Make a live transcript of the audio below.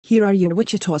Here are your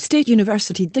Wichita State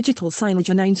University digital signage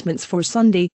announcements for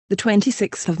Sunday, the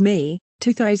 26th of May,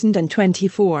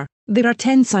 2024. There are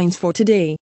 10 signs for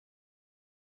today.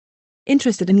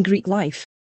 Interested in Greek life?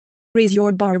 Raise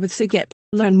your bar with Signage.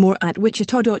 Learn more at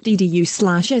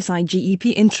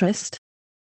wichita.edu/SIGEP interest.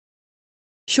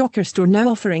 Shocker Store now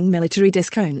offering military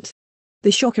discount.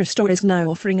 The Shocker Store is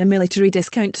now offering a military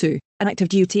discount to active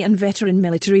duty and veteran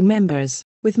military members.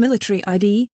 With military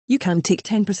ID, you can take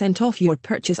 10% off your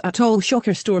purchase at all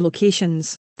Shocker Store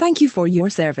locations. Thank you for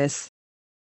your service.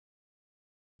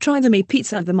 Try the May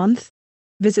Pizza of the Month.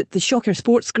 Visit the Shocker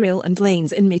Sports Grill and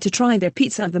Lanes in May to try their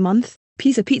Pizza of the Month,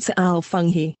 Pizza al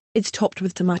Funghi. It's topped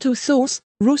with tomato sauce,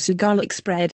 roasted garlic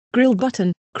spread, grilled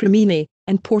button, cremini,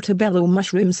 and portobello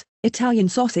mushrooms, Italian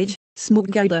sausage,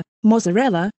 smoked Gouda,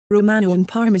 mozzarella, Romano and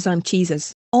Parmesan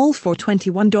cheeses, all for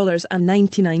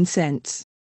 $21.99.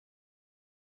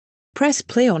 Press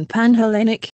play on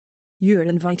Panhellenic. You're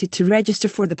invited to register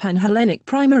for the Panhellenic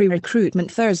primary recruitment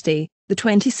Thursday, the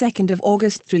 22nd of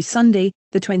August through Sunday,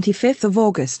 the 25th of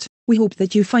August. We hope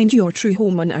that you find your true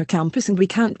home on our campus, and we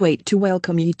can't wait to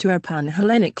welcome you to our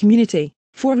Panhellenic community.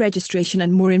 For registration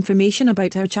and more information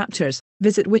about our chapters,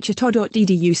 visit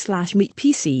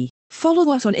wichita.edu/meetpc.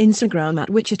 Follow us on Instagram at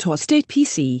Wichita State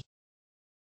PC.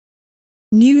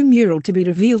 New mural to be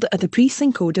revealed at the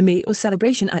Pre-Cinco de Mayo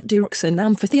celebration at Dirksen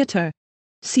Amphitheater.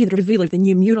 See the reveal of the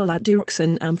new mural at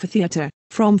Dirksen Amphitheater,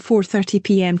 from 4:30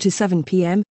 p.m. to 7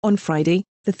 p.m. on Friday,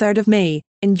 the 3rd of May.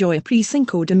 Enjoy a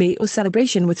Pre-Cinco de Mayo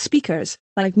celebration with speakers,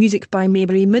 live music by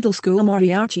Maybury Middle School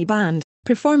Mariachi Band,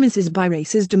 performances by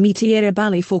Races de Mitiera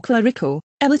Ballet Folklorico,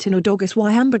 Elitino Dogus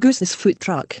y Hamburguesas Food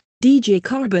Truck, DJ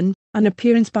Carbon, an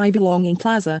appearance by Belonging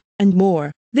Plaza, and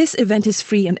more. This event is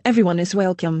free and everyone is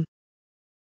welcome.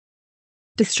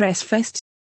 Distress Fest.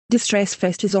 Distress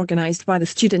Fest is organized by the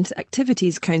Student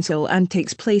Activities Council and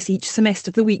takes place each semester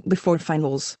the week before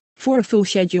finals. For a full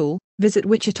schedule, visit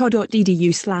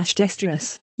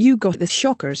wichita.edu/distress. You got this,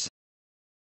 Shockers.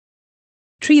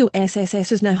 Trio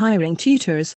SSS is now hiring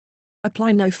tutors.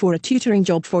 Apply now for a tutoring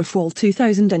job for fall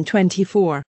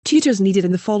 2024. Tutors needed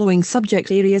in the following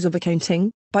subject areas of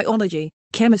accounting, biology,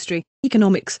 chemistry,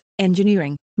 economics,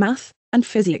 engineering, math, and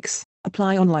physics.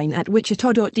 Apply online at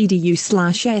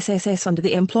wichita.edu/SSS under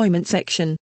the employment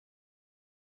section.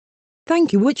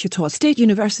 Thank you, Wichita State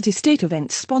University State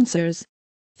Events sponsors.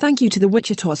 Thank you to the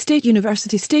Wichita State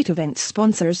University State Events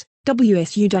sponsors: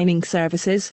 WSU Dining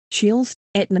Services, Shields,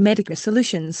 Aetna Medical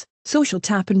Solutions, Social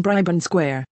Tap and Bryburn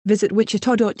Square. Visit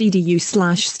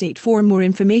wichita.edu/state for more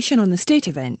information on the state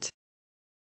event.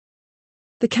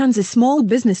 The Kansas Small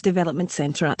Business Development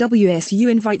Center at WSU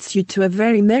invites you to a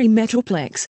very merry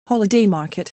Metroplex holiday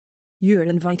market. You're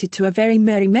invited to a very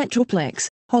merry Metroplex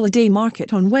holiday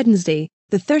market on Wednesday,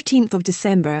 the 13th of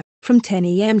December, from 10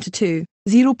 a.m. to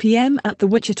 2:00 p.m. at the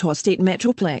Wichita State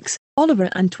Metroplex, Oliver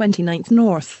and 29th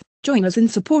North. Join us in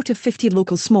support of 50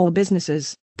 local small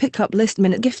businesses. Pick up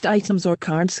last-minute gift items or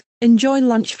cards, enjoy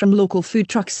lunch from local food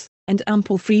trucks, and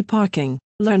ample free parking.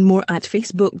 Learn more at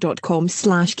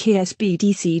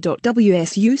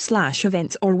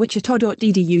facebook.com/ksbdc.wsu/events or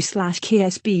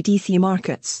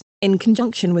wichita.edu/ksbdcmarkets. In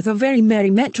conjunction with a very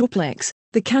merry Metroplex,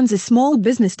 the Kansas Small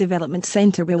Business Development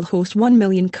Center will host 1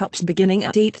 million cups beginning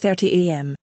at 8:30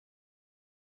 a.m.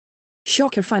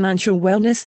 Shocker Financial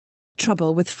Wellness.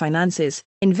 Trouble with finances?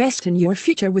 Invest in your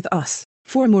future with us.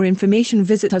 For more information,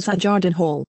 visit us at Jardin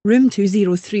Hall, room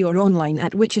 203, or online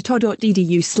at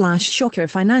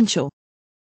wichita.edu/shockerfinancial.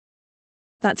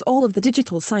 That's all of the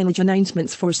digital signage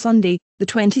announcements for Sunday, the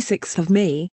 26th of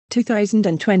May,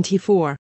 2024.